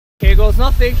Here goes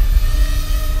nothing.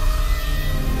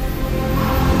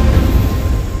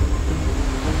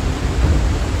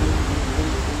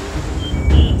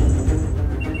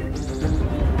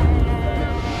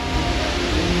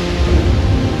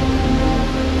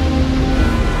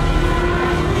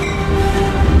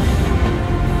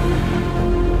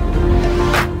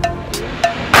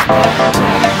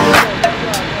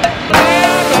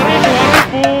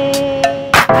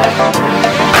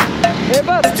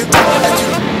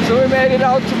 So we made it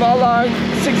out to Malang,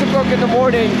 6 o'clock in the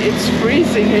morning. It's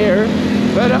freezing here,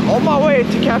 but on my way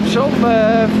to capture some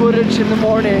footage in the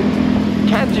morning.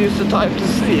 Can't use the time to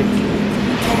sleep.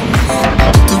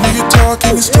 The way you're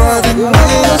talking is driving me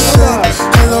insane.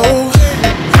 Hello.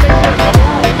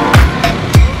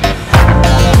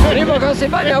 Terima kasih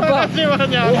banyak, Pak.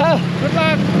 Yeah. Good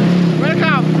luck.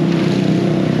 Welcome.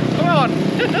 Come on.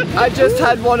 I just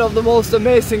had one of the most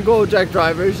amazing Gojek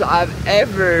drivers I've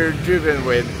ever driven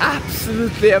with.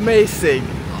 Absolutely amazing.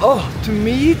 Oh, to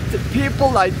meet people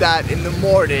like that in the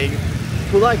morning,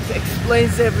 who like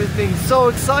explains everything so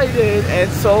excited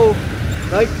and so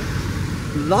like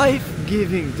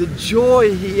life-giving. The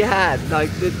joy he had, like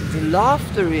the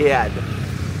laughter he had.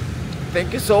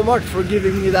 Thank you so much for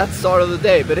giving me that start of the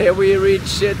day. But here we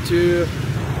reached it to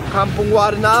Kampung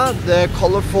Warna, the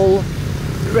colorful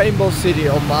rainbow city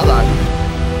of Malang.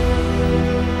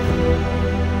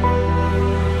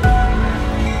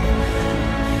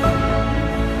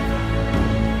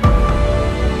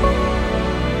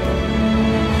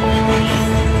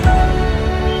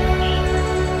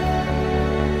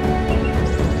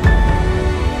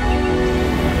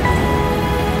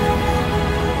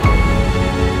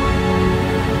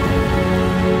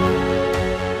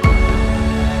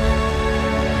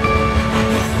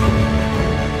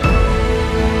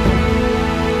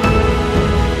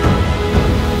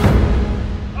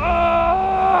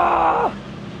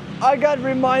 I got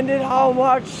reminded how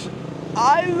much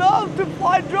I love to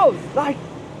fly drones. Like,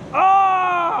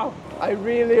 I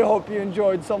really hope you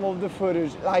enjoyed some of the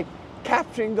footage, like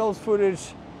capturing those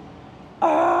footage.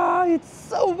 It's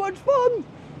so much fun.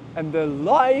 And the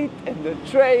light and the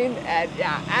train, and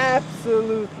yeah,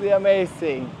 absolutely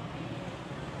amazing.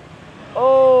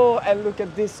 Oh, and look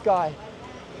at this guy.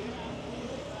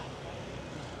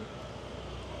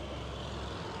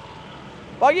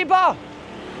 Pagi, Pa.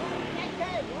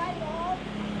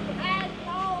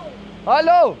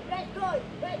 Halo.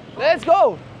 Let's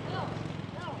go.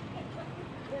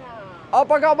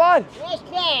 Apa kabar?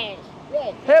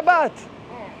 Hebat.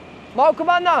 Mau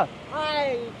kemana?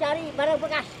 Hai, cari barang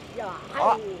bekas. Ya,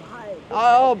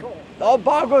 Oh,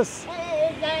 bagus.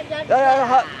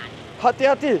 Ya,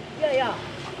 hati-hati. Ya.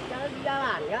 Cari di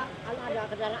jalan ya. Kalau ada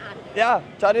kendaraan. Ya,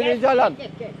 cari di jalan.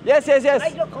 Yes.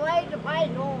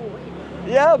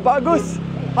 Ya, bagus.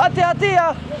 Hati-hati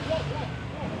ya.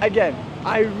 Again,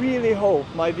 I really hope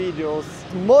my videos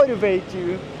motivate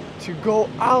you to go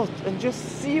out and just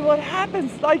see what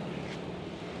happens. Like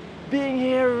being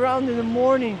here around in the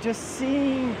morning, just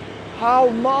seeing how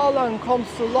Malang comes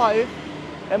to life.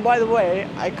 And by the way,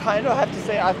 I kind of have to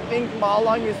say, I think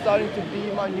Malang is starting to be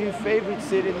my new favorite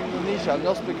city in Indonesia,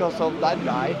 not because of that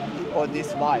guy or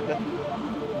this vibe.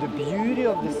 The beauty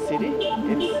of the city,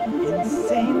 it's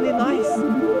insanely nice.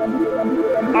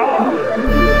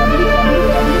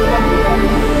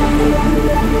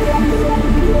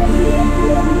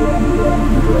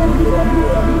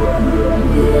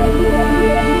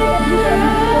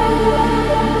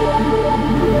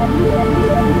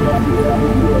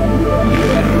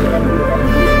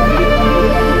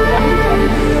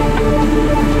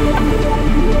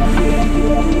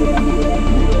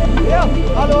 Ja,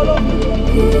 hallo.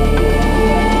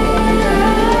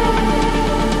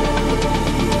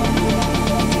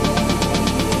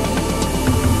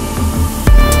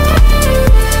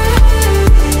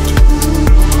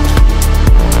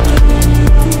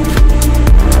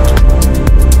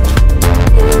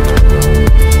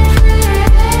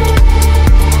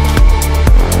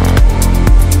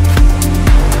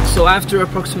 So after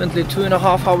approximately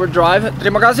 2.5 hour drive,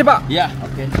 terima kasih, Pak. Yeah,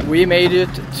 okay. We made it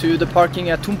to the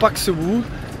parking at Tumpak Sewu.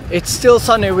 It's still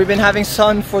sunny. We've been having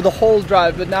sun for the whole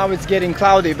drive, but now it's getting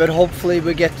cloudy. But hopefully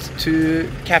we get to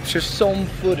capture some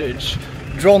footage,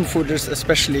 drone footage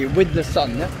especially, with the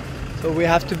sun. Yeah? So we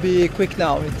have to be quick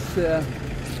now.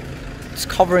 It's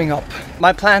covering up.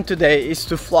 My plan today is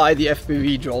to fly the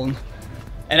FPV drone,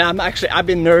 and I've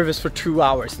been nervous for 2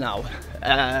 hours now.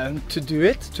 To do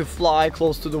it, to fly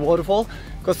close to the waterfall,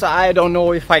 because I don't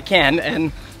know if I can.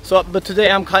 And so, but today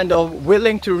I'm kind of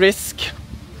willing to risk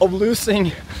of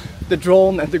losing the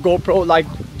drone and the GoPro, like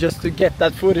just to get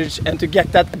that footage and to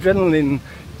get that adrenaline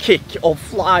kick of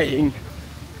flying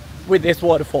with this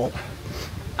waterfall.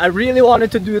 I really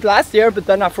wanted to do it last year, but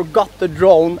then I forgot the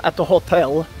drone at the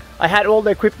hotel. I had all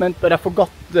the equipment, but I forgot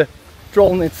the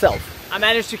drone itself. I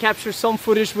managed to capture some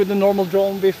footage with the normal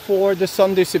drone before the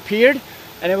sun disappeared,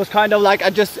 and it was kind of like I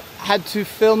just had to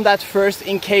film that first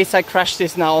in case I crash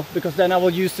this now, because then I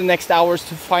will use the next hours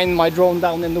to find my drone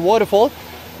down in the waterfall,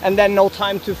 and then no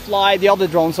time to fly the other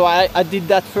drone. So I did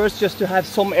that first just to have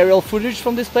some aerial footage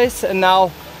from this place, and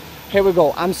now here we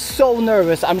go. I'm so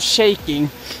nervous, I'm shaking.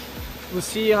 We'll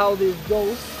see how this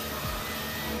goes.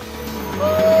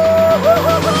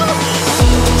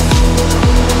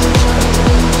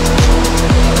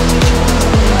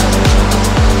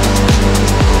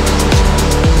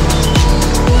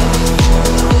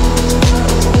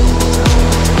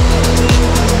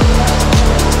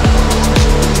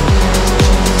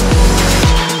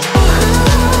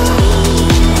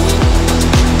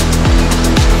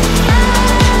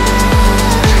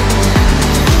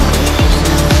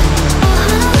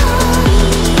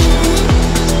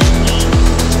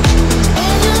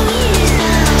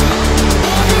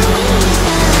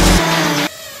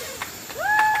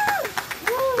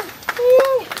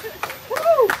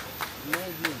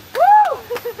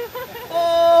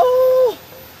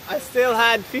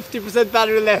 Had 50%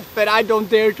 battery left, but I don't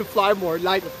dare to fly more.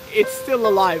 Like, it's still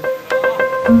alive.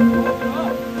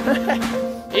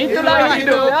 Itulah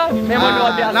hidup ya. Memang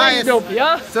luar biasa hidup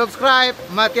ya. Subscribe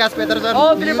Mathias Pettersen.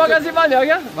 Oh, terima kasih banyak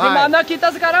ya. Di mana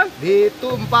kita sekarang? Di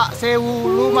Tumpak Sewu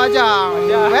Lumajang.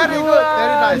 Very good,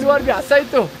 very nice. Luar biasa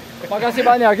itu. Makasih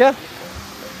banyak ya.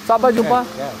 Sampai jumpa.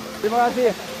 Terima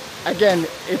kasih. Again,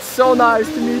 it's so nice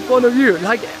to meet one of you.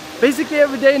 Like, basically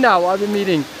every day now I've been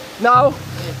meeting. Now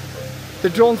the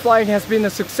drone flying has been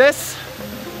a success.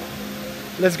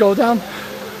 Let's go down.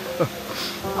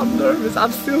 I'm nervous, I'm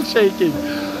still shaking.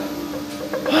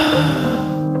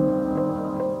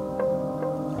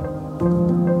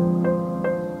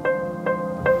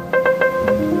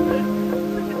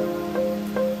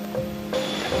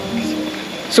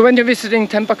 So when you're visiting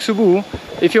Tampa,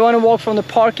 if you want to walk from the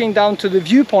parking down to the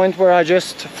viewpoint where I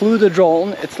just flew the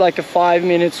drone, it's like a 5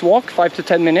 minutes walk, 5 to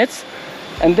 10 minutes.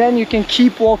 And then you can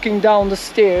keep walking down the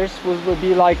stairs, which will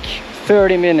be like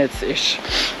 30 minutes-ish.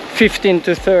 15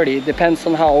 to 30, depends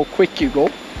on how quick you go.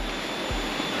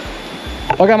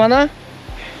 Okay, Mana?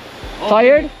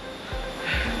 Tired?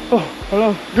 Oh,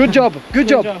 hello. Good job, good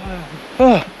job.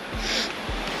 Oh.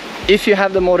 If you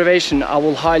have the motivation, I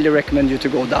will highly recommend you to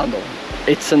go down though.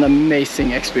 It's an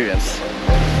amazing experience.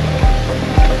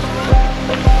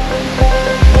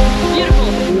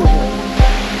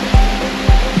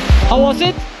 How was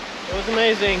it? It was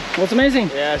amazing. It was amazing?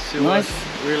 Yes, it nice.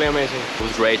 was really amazing. It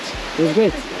was great. It was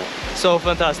great. So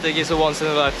fantastic. It's a once in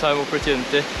a lifetime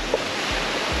opportunity.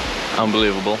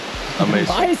 Unbelievable.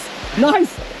 Amazing. Nice,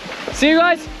 nice. See you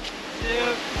guys. See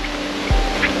you.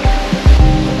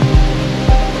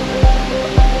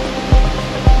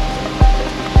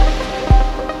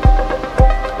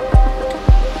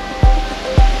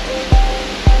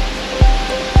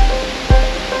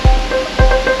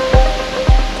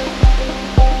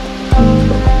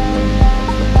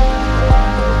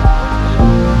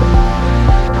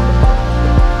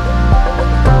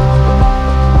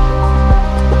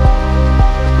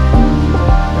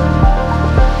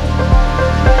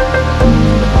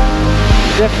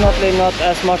 Definitely not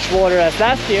as much water as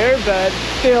last year, but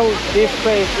still this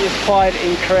place is quite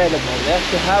incredible. Yes,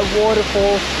 to have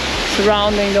waterfalls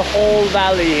surrounding the whole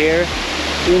valley here,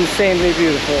 insanely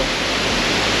beautiful.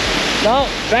 Now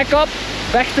back up,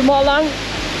 back to Malang.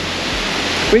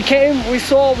 We came, we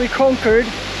saw, we conquered.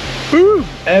 Boom!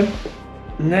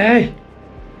 Nay,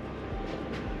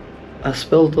 I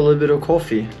spilled a little bit of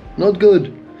coffee. Not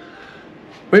good.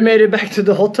 We made it back to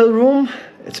the hotel room.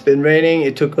 It's been raining.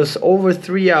 It took us over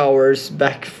 3 hours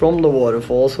back from the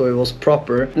waterfall, so it was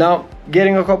proper. Now,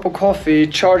 getting a cup of coffee,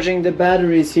 charging the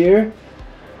batteries here.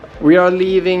 We are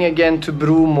leaving again to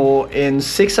Bromo in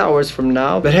 6 hours from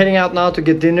now. But heading out now to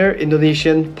get dinner,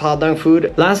 Indonesian Padang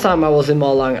food. Last time I was in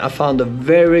Malang, I found a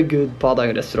very good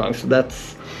Padang restaurant. So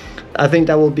I think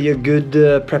that will be a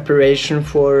good preparation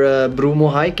for Bromo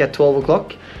hike at 12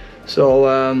 o'clock. So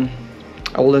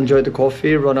I will enjoy the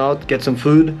coffee, run out, get some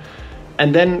food.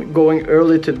 And then going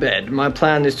early to bed. My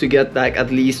plan is to get like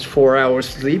at least 4 hours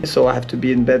sleep. So I have to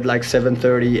be in bed like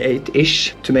 7:30,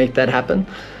 8-ish to make that happen.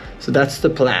 So that's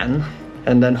the plan.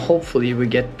 And then hopefully we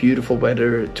get beautiful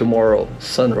weather tomorrow,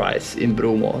 sunrise in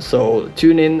Bromo. So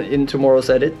tune in tomorrow's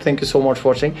edit. Thank you so much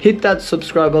for watching. Hit that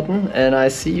subscribe button and I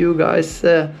see you guys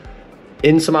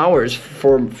in some hours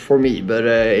for me, but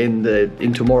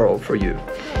in tomorrow for you.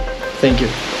 Thank you.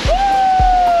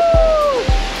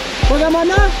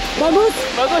 Bagaimana? Bagus.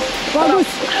 Bagus.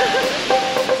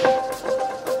 Bagus.